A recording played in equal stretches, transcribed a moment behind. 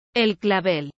El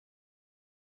clavel.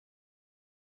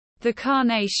 The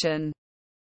carnation.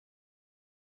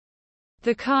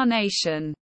 The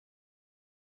carnation.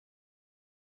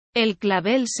 El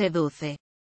clavel seduce.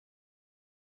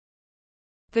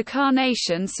 The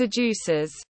carnation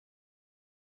seduces.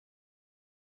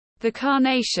 The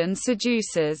carnation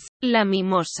seduces. La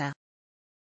mimosa.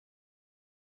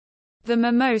 The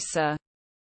mimosa.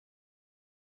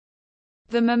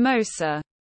 The mimosa.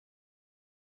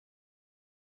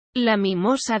 La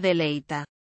mimosa deleita.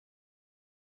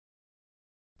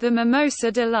 The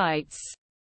mimosa delights.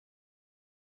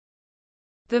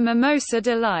 The mimosa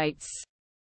delights.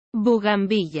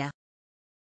 Bugambilla.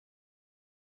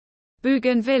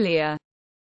 Bougainvillea.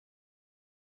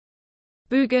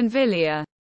 Bougainvillea.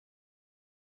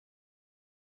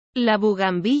 La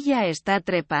bugambilla está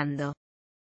trepando.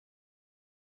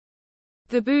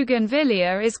 The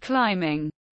bougainvillea is climbing.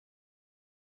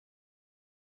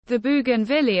 The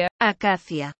bougainvillea.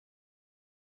 Acacia.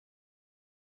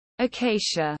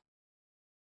 Acacia.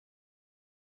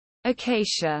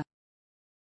 Acacia.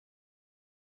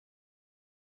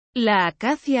 La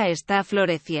acacia está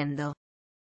floreciendo.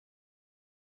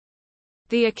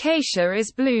 The acacia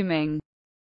is blooming.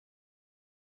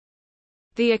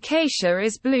 The acacia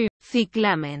is bloom.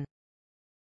 Ciclamen.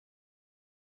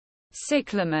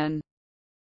 Cyclamen.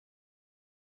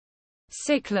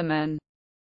 Cyclamen.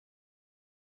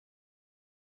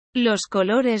 Los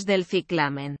colores del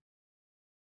ciclamen.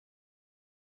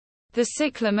 The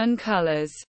cyclamen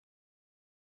colors.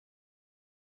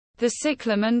 The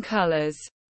cyclamen colors.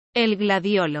 El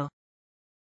gladiolo.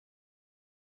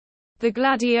 The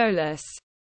gladiolus.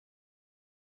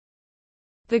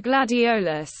 The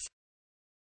gladiolus.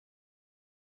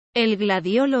 El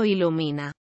gladiolo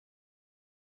ilumina.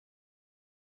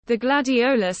 The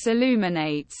gladiolus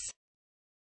illuminates.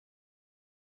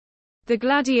 The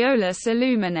gladiolus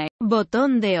illuminates.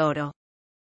 Botón de oro.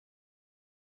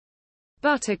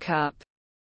 Buttercup.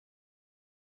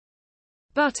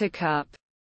 Buttercup.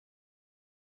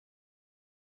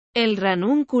 El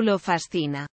ranúnculo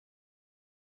fascina.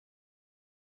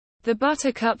 The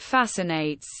buttercup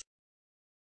fascinates.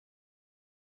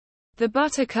 The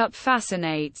buttercup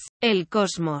fascinates. El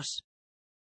cosmos.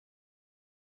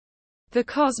 The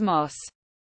cosmos.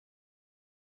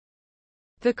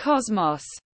 The cosmos.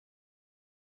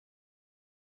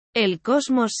 El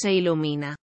cosmos se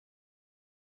ilumina.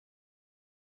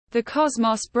 The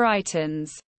cosmos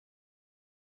brightens.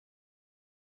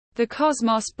 The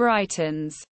cosmos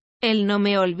brightens. El no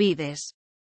me olvides.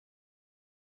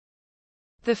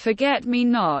 The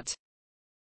forget-me-not.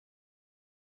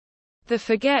 The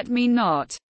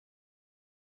forget-me-not.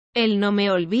 El no me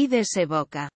olvides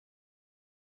evoca.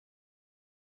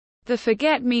 The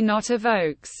forget-me-not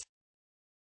evokes.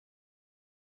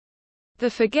 The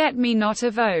forget-me-not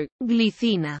evoke.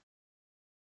 Glicina.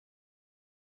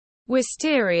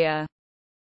 Wisteria.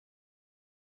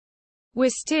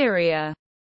 Wisteria.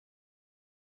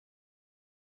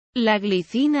 La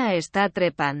glicina está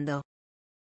trepando.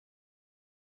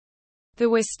 The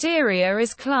wisteria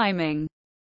is climbing.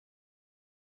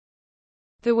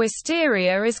 The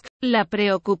wisteria is. La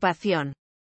preocupación.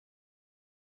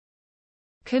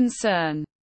 Concern.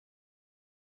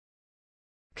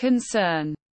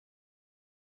 Concern.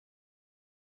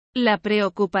 La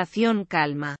preocupación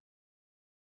calma.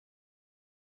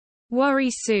 Worry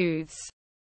soothes.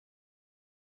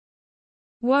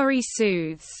 Worry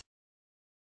soothes.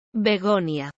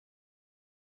 Begonia.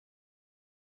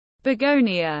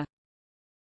 Begonia.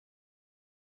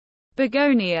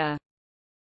 Begonia.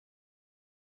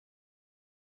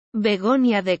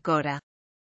 Begonia decora.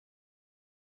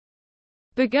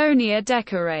 Begonia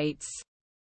decorates.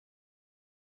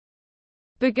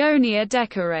 Begonia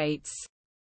decorates.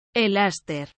 El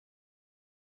aster.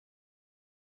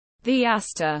 The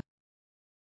aster.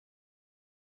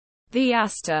 The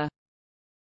aster.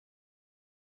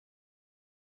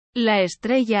 La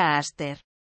estrella aster.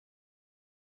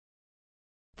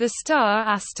 The star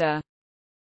aster.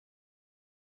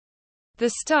 The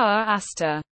star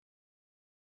aster.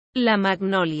 La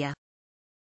magnolia.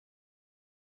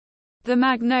 The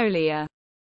magnolia.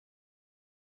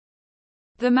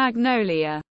 The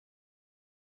magnolia.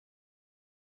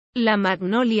 La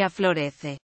magnolia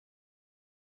florece.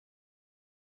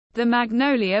 The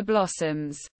magnolia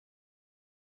blossoms.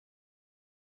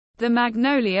 The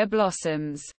magnolia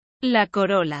blossoms. La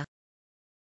corola.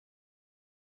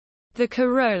 The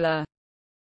corolla.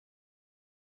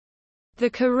 The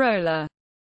corolla.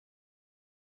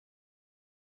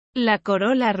 La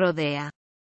corola rodea.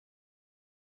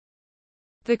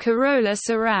 The corolla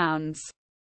surrounds.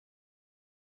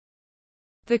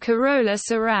 The corolla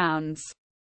surrounds.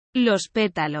 Los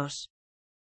pétalos.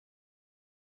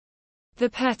 The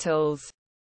petals.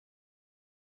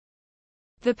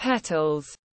 The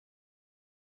petals.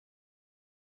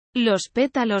 Los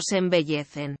pétalos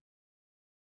embellecen.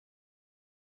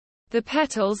 The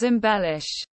petals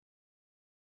embellish.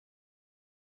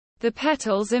 The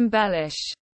petals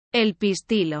embellish. El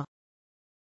pistilo.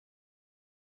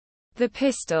 The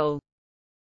pistil.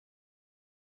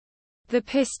 The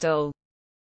pistil.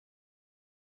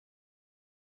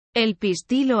 El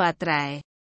pistilo atrae.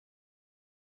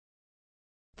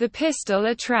 The pistil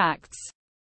attracts.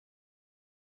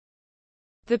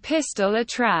 The pistil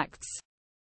attracts.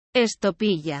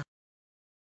 Estopilla.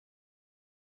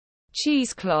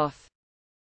 Cheesecloth.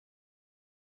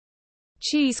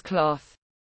 Cheesecloth.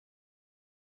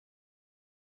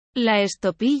 La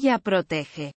estopilla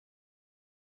protege.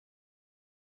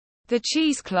 The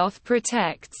cheesecloth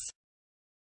protects.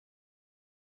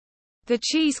 The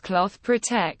cheesecloth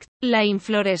protects. La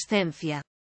inflorescencia.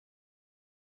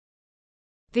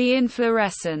 The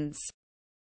inflorescence.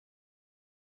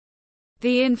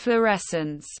 The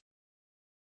inflorescence.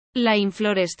 La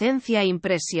inflorescencia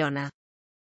impresiona.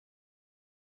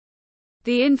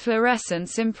 The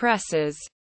inflorescence impresses.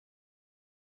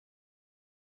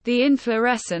 The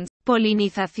inflorescence.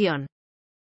 Polinización.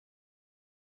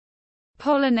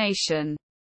 Pollination.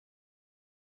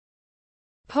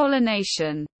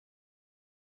 Pollination.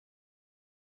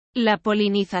 La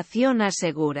polinización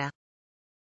asegura.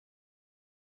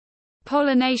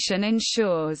 Pollination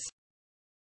ensures.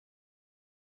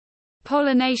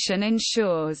 Pollination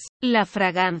ensures. La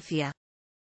fragancia.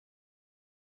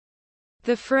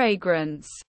 The fragrance.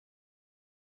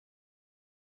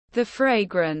 The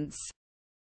fragrance.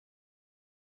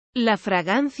 La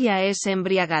fragancia es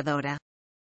embriagadora.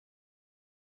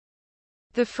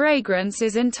 The fragrance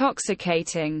is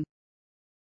intoxicating.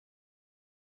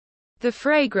 The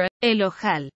fragrance. El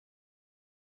ojal.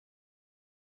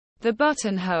 The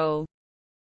buttonhole.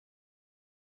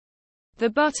 The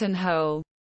buttonhole.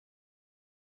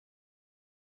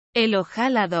 El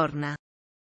ojal adorna.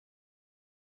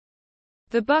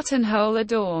 The buttonhole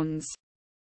adorns.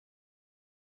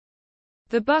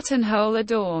 The buttonhole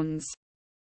adorns.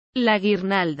 La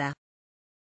guirnalda.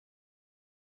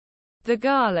 The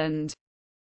garland.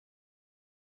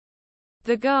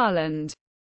 The garland.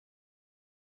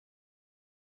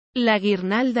 La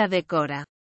guirnalda decora.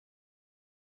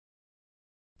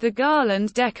 The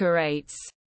garland decorates.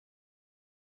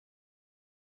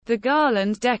 The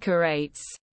garland decorates.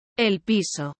 El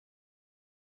piso.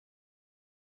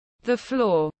 The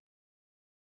floor.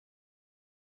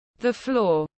 The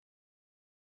floor.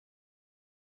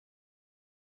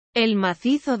 El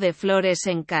macizo de flores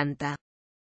encanta.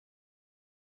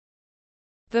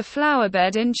 The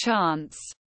flowerbed enchants.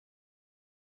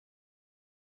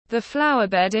 The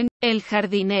flowerbed in. El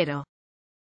jardinero.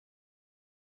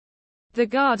 The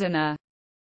gardener.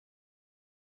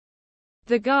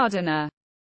 The gardener.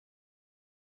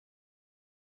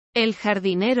 El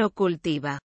jardinero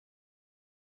cultiva.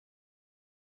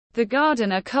 The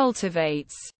gardener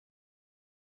cultivates.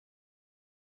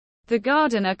 The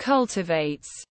gardener cultivates.